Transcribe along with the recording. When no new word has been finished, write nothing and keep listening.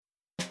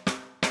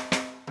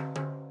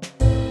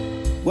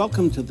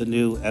Welcome to the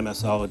new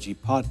MSology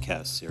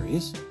podcast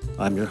series.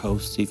 I'm your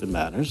host, Stephen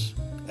Manners,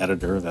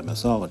 editor of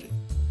MSology.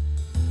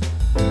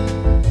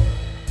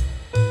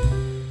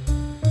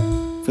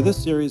 For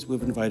this series,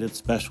 we've invited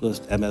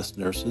specialist MS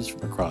nurses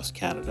from across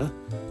Canada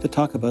to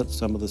talk about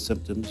some of the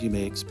symptoms you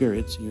may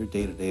experience in your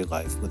day-to-day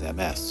life with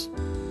MS.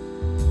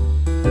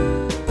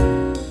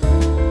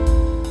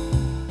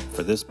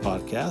 For this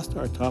podcast,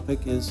 our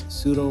topic is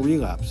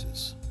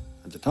pseudo-relapses.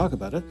 And to talk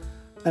about it,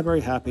 I'm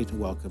very happy to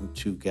welcome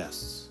two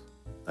guests.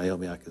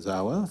 Naomi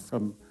Akazawa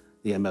from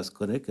the MS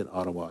Clinic in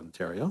Ottawa,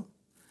 Ontario,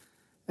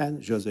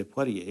 and José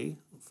Poirier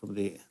from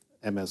the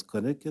MS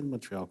Clinic in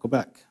Montreal,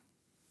 Quebec.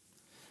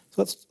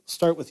 So let's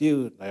start with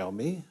you,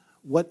 Naomi.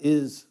 What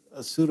is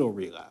a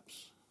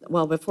pseudo-relapse?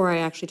 Well, before I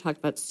actually talk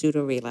about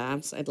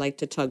pseudo-relapse, I'd like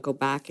to go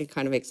back and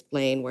kind of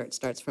explain where it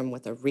starts from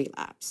with a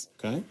relapse.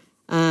 Okay.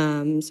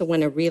 So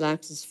when a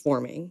relapse is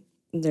forming,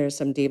 there's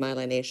some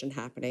demyelination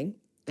happening.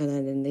 And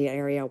then in the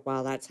area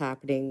while that's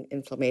happening,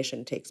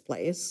 inflammation takes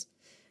place.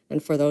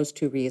 And for those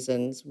two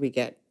reasons, we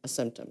get a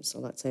symptom. So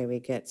let's say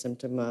we get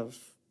symptom of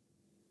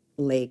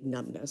leg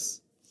numbness.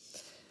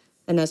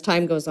 And as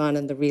time goes on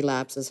and the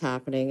relapse is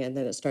happening and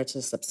then it starts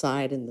to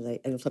subside and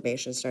the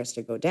inflammation starts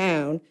to go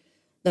down,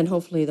 then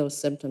hopefully those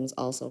symptoms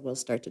also will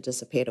start to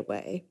dissipate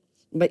away.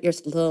 But you're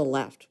still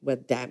left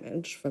with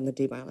damage from the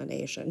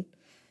demyelination.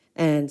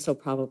 And so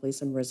probably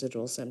some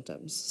residual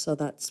symptoms. So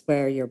that's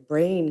where your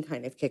brain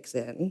kind of kicks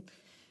in.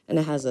 And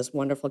it has this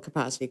wonderful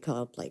capacity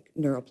called like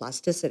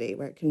neuroplasticity,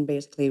 where it can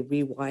basically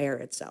rewire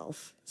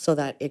itself so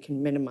that it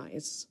can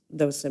minimize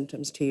those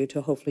symptoms to you to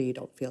hopefully you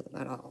don't feel them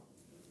at all.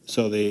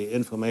 So the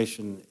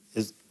inflammation,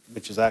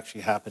 which is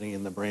actually happening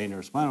in the brain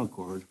or spinal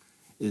cord,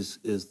 is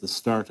the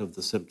start of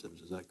the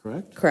symptoms. Is that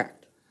correct?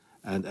 Correct.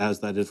 And as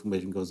that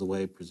inflammation goes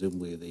away,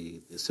 presumably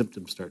the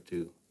symptoms start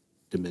to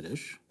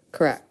diminish.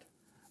 Correct.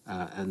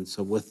 And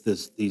so with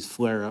these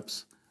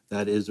flare-ups,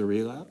 that is a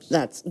relapse?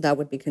 That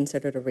would be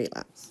considered a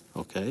relapse.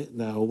 Okay.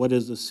 Now, what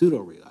is a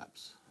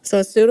pseudo-relapse? So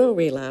a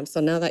pseudo-relapse, so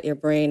now that your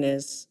brain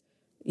is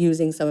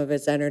using some of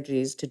its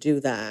energies to do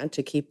that,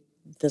 to keep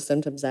the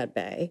symptoms at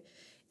bay,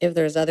 if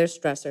there's other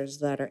stressors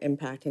that are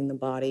impacting the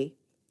body,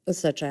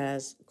 such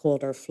as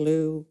cold or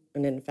flu,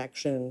 an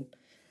infection,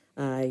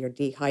 you're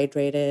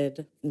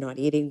dehydrated, not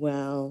eating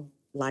well,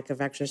 lack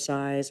of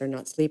exercise, or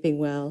not sleeping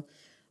well,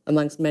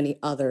 amongst many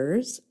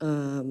others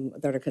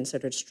that are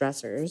considered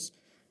stressors,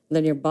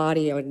 then your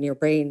body, or your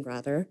brain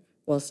rather,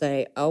 will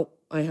say, oh,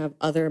 I have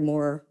other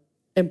more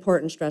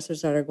important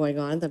stressors that are going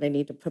on that I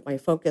need to put my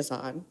focus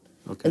on.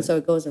 Okay. And so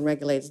it goes and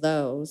regulates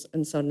those.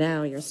 And so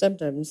now your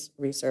symptoms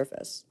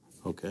resurface.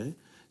 Okay.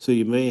 So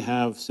you may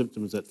have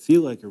symptoms that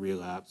feel like a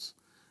relapse,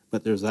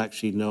 but there's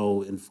actually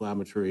no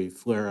inflammatory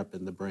flare-up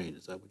in the brain.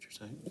 Is that what you're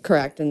saying?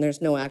 Correct. And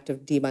there's no active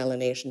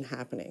demyelination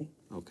happening.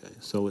 Okay.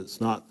 So it's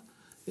not,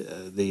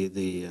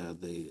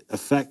 the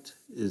effect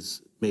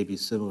is maybe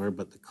similar,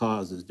 but the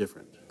cause is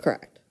different.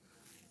 Correct.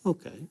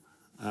 Okay.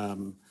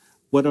 Can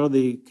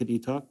you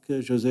talk,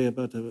 Jose,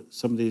 about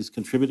some of these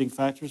contributing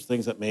factors,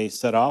 things that may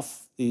set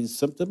off these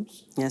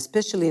symptoms? Yeah,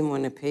 especially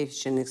when a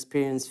patient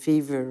experiences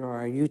fever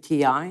or a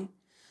UTI.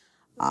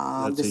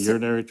 That's a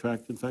urinary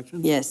tract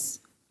infection? Yes.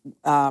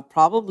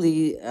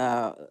 Probably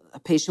a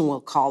patient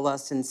will call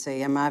us and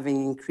say, I'm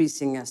having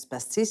increasing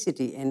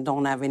spasticity and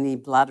don't have any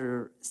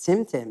bladder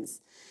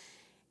symptoms.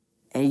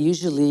 And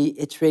usually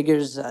it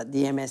triggers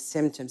the MS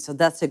symptoms. So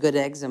that's a good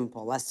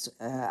example.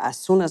 As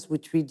soon as we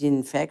treat the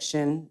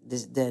infection,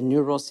 the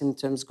neural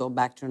symptoms go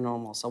back to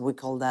normal. So we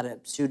call that a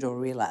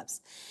pseudo-relapse.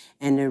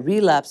 And a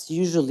relapse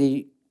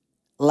usually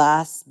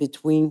lasts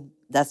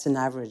that's an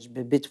average,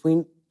 but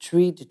between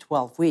 3 to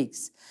 12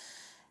 weeks.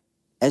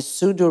 A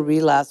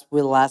pseudo-relapse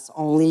will last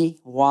only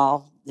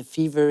while the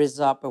fever is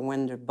up or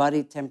when the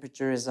body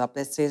temperature is up.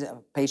 Let's say a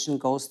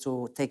patient goes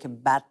to take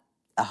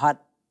a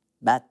hot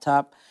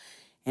bathtub,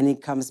 and he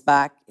comes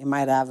back, he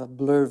might have a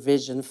blur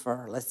vision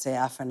for, let's say,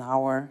 half an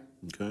hour.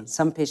 Okay.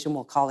 Some patient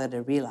will call it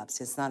a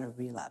relapse. It's not a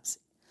relapse.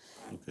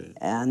 Okay.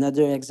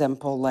 Another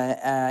example,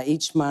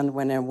 each month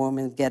when a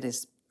woman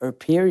gets her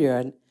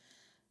period,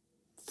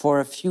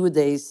 for a few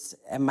days,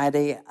 might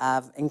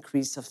have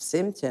increase of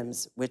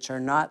symptoms, which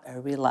are not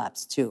a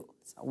relapse too.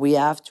 So we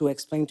have to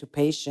explain to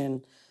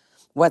patient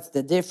what's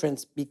the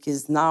difference,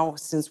 because now,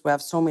 since we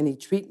have so many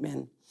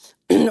treatment,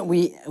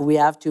 we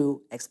have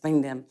to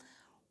explain them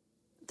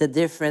the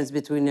difference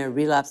between a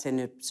relapse and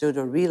a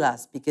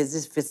pseudo-relapse, because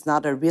if it's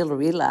not a real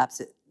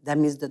relapse, that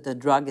means that the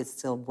drug is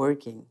still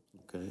working.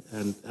 Okay.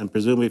 And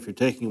presumably if you're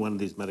taking one of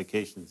these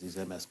medications, these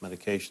MS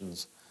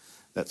medications,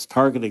 that's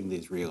targeting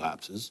these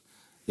relapses,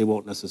 they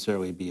won't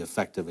necessarily be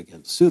effective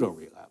against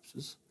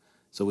pseudo-relapses.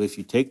 So if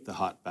you take the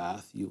hot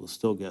bath, you will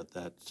still get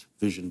that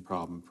vision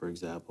problem, for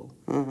example.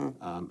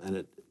 Mm-hmm. And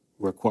it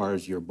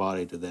requires your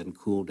body to then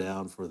cool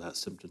down for that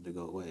symptom to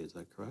go away. Is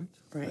that correct?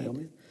 Right.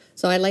 Naomi?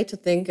 So I like to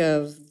think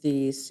of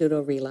the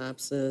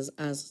pseudo-relapses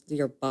as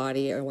your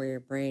body or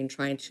your brain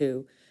trying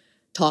to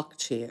talk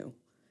to you.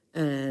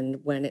 And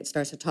when it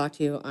starts to talk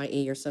to you,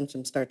 i.e. your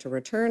symptoms start to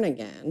return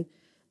again,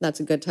 that's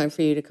a good time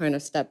for you to kind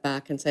of step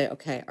back and say,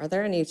 okay, are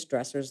there any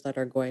stressors that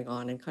are going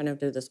on, and kind of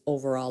do this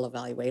overall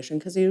evaluation?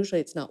 Because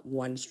usually it's not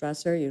one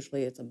stressor,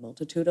 usually it's a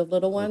multitude of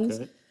little ones.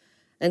 Okay.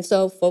 And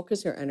so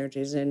focus your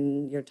energies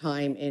and your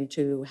time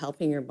into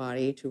helping your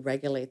body to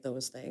regulate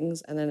those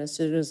things. And then as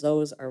soon as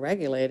those are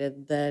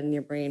regulated, then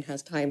your brain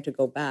has time to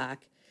go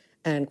back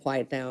and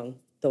quiet down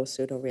those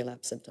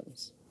pseudo-relapse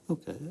symptoms.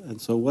 Okay. And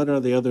so what are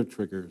the other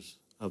triggers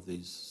of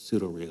these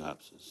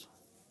pseudo-relapses?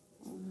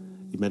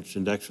 You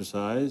mentioned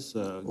exercise.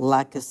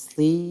 Lack of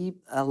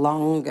sleep, a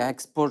long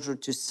exposure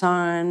to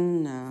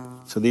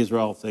sun. So these are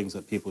all things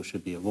that people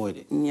should be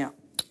avoiding. Yeah.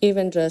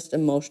 Even just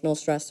emotional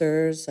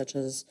stressors such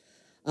as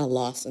a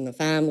loss in the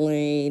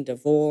family,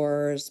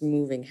 divorce,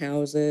 moving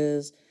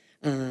houses.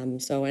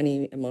 So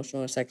any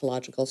emotional or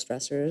psychological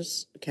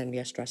stressors can be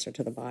a stressor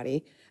to the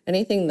body.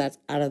 Anything that's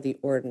out of the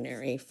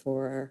ordinary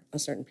for a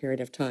certain period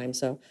of time.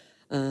 So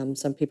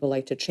some people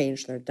like to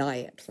change their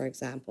diet, for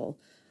example.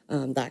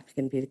 That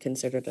can be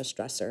considered a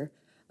stressor.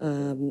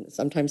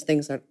 Sometimes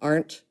things that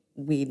aren't,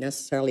 we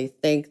necessarily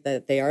think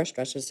that they are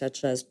stressors,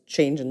 such as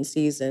change in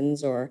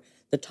seasons or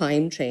the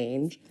time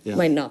change, Yeah.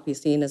 might not be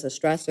seen as a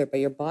stressor, but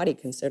your body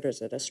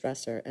considers it a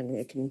stressor, and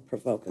it can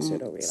provoke a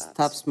pseudo-relapse.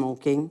 Stop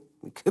smoking.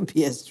 It could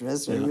be a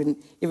stressor,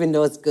 even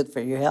though it's good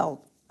for your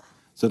health.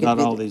 So Could not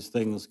be all the- these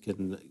things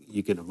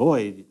you can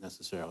avoid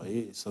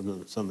necessarily. Some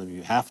of them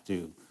you have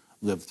to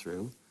live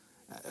through.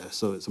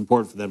 So it's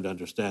important for them to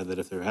understand that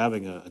if they're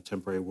having a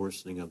temporary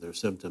worsening of their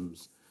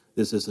symptoms,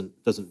 this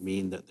doesn't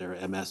mean that their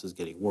MS is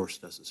getting worse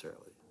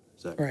necessarily.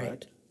 Is that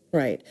correct?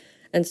 Right.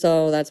 And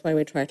so that's why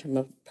we try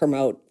to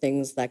promote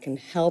things that can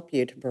help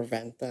you to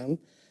prevent them,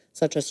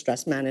 such as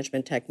stress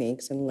management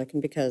techniques,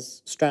 and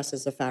because stress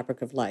is the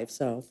fabric of life,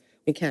 so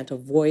we can't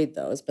avoid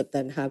those, but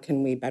then how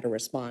can we better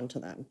respond to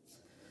them?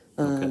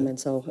 Okay. And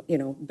so,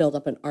 build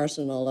up an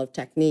arsenal of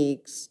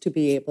techniques to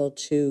be able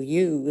to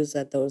use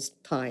at those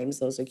times,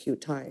 those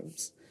acute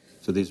times.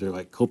 So these are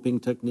like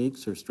coping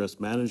techniques or stress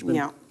management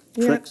Yeah.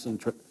 tricks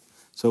and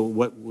so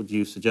what would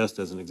you suggest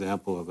as an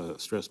example of a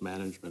stress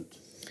management?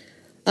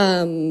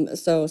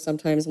 So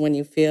sometimes when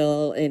you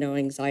feel,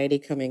 anxiety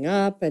coming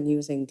up, and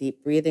using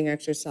deep breathing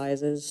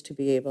exercises to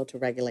be able to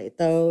regulate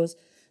those.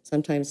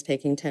 Sometimes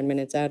taking 10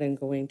 minutes out and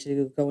go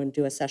and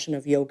do a session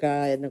of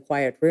yoga in a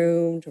quiet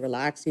room to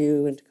relax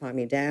you and to calm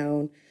you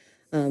down.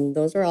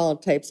 Those are all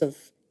types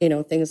of,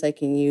 things I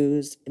can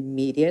use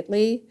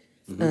immediately.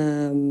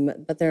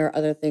 But there are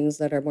other things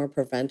that are more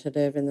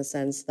preventative, in the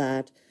sense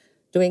that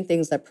doing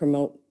things that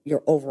promote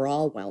your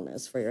overall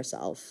wellness for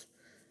yourself.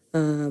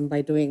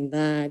 By doing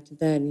that,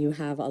 then you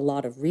have a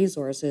lot of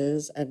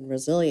resources and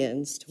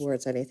resilience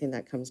towards anything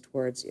that comes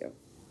towards you.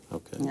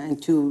 Okay.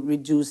 And to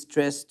reduce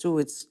stress too,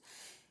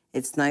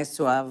 it's nice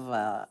to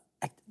have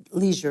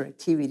leisure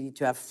activity,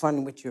 to have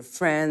fun with your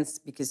friends,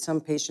 because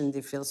some patients,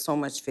 they feel so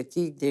much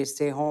fatigue, they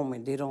stay home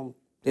and they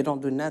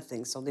don't do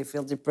nothing. So they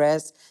feel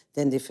depressed,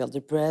 then they feel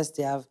depressed,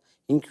 they have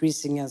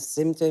increasing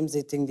symptoms,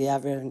 they think they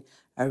have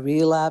a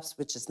relapse,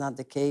 which is not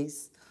the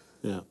case.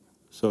 Yeah.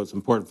 So it's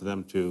important for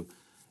them to,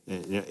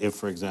 if,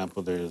 for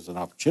example, there's an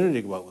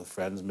opportunity to go out with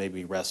friends,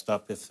 maybe rest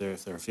up if they're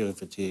feeling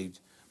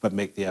fatigued, but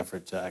make the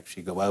effort to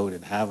actually go out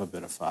and have a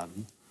bit of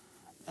fun,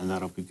 and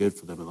that'll be good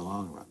for them in the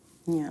long run.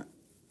 Yeah.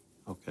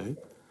 Okay.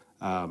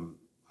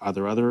 Are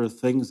there other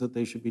things that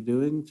they should be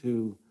doing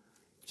to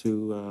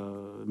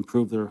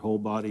improve their whole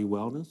body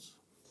wellness?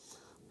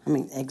 I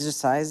mean,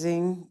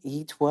 exercising,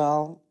 eat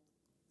well,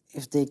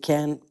 if they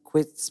can,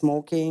 quit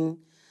smoking,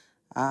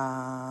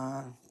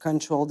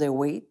 control their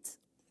weight.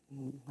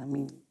 I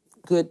mean,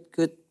 good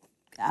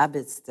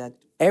habits that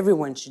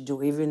everyone should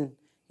do, even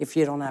if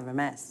you don't have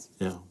MS.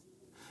 Yeah.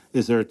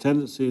 Is there a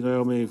tendency,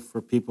 Naomi,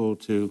 for people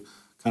to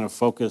kind of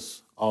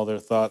focus all their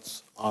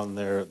thoughts on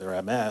their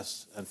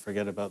MS and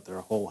forget about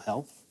their whole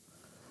health?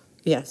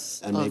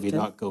 Yes, And maybe often.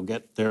 not go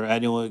get their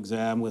annual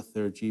exam with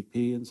their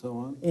GP and so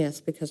on? Yes,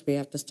 because we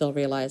have to still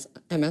realize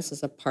MS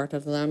is a part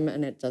of them,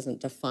 and it doesn't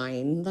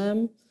define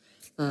them.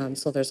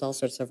 So there's all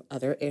sorts of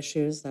other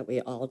issues that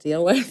we all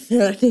deal with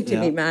that need to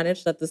be Yeah.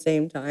 managed at the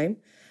same time.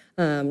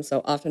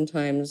 So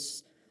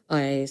oftentimes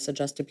I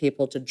suggest to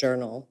people to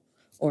journal,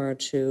 or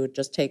to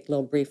just take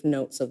little brief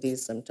notes of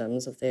these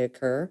symptoms if they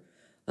occur,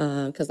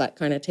 because that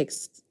kind of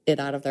takes it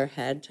out of their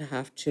head to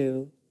have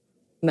to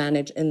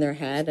manage in their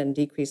head, and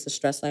decrease the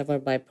stress level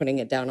by putting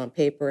it down on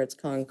paper. It's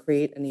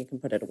concrete, and you can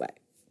put it away.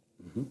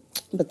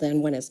 But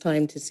then when it's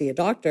time to see a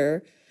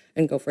doctor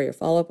and go for your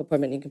follow-up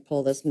appointment, you can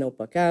pull this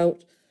notebook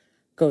out,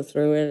 go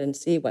through it, and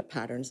see what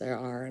patterns there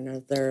are, and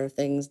if there are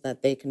things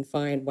that they can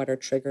find, what are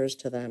triggers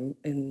to them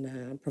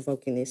in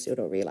provoking these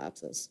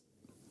pseudo-relapses.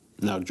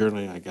 Now,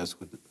 journaling, I guess,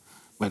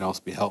 might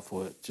also be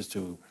helpful just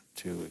to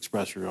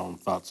express your own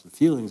thoughts and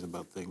feelings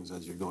about things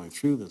as you're going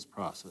through this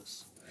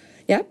process.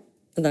 Yep,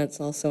 and that's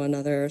also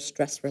another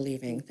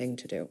stress-relieving thing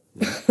to do.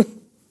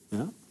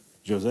 Yeah?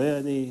 Jose,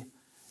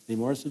 any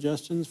more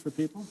suggestions for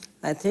people?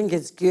 I think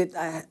it's good.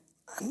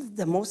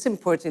 The most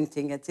important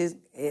thing,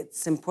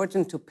 it's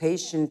important to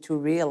patients to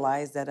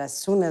realize that as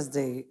soon as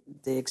they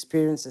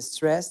experience a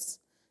stress,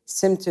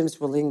 symptoms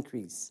will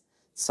increase.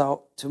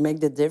 So to make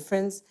the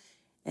difference,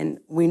 and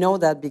we know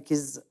that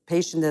because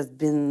patient has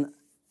been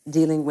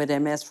dealing with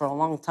MS for a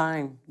long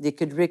time, they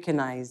could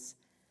recognize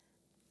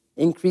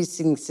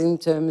increasing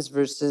symptoms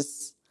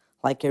versus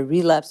like a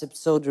relapse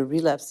episode or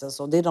relapse.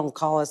 So they don't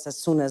call us as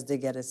soon as they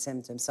get a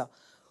symptom. So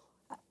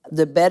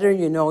the better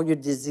you know your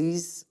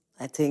disease,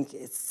 I think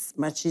it's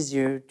much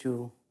easier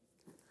to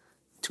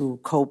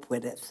cope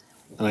with it.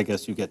 And I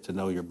guess you get to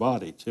know your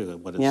body too,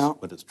 and Yeah.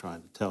 what it's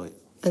trying to tell you.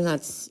 And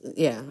that's,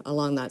 yeah,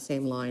 along that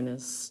same line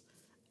is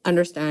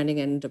understanding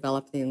and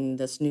developing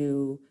this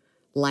new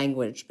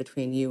language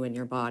between you and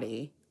your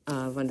body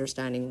of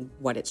understanding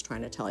what it's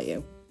trying to tell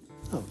you.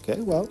 Okay,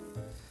 well,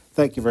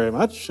 thank you very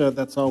much.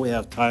 That's all we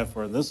have time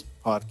for in this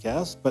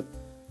podcast, but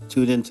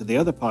tune into the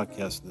other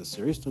podcasts in this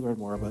series to learn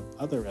more about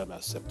other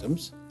MS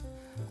symptoms.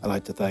 I'd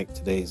like to thank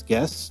today's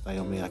guests,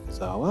 Naomi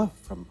Akazawa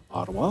from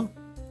Ottawa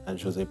and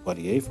José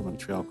Poirier from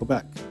Montreal,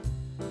 Quebec.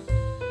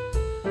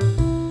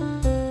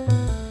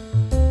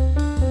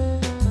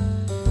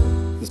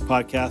 This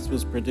podcast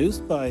was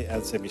produced by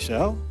Anne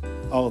Saint-Michel.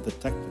 All of the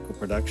technical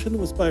production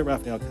was by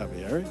Raphael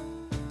Cavalieri.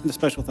 And a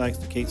special thanks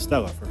to Kate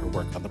Stella for her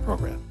work on the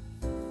program.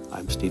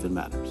 I'm Stephen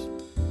Manners.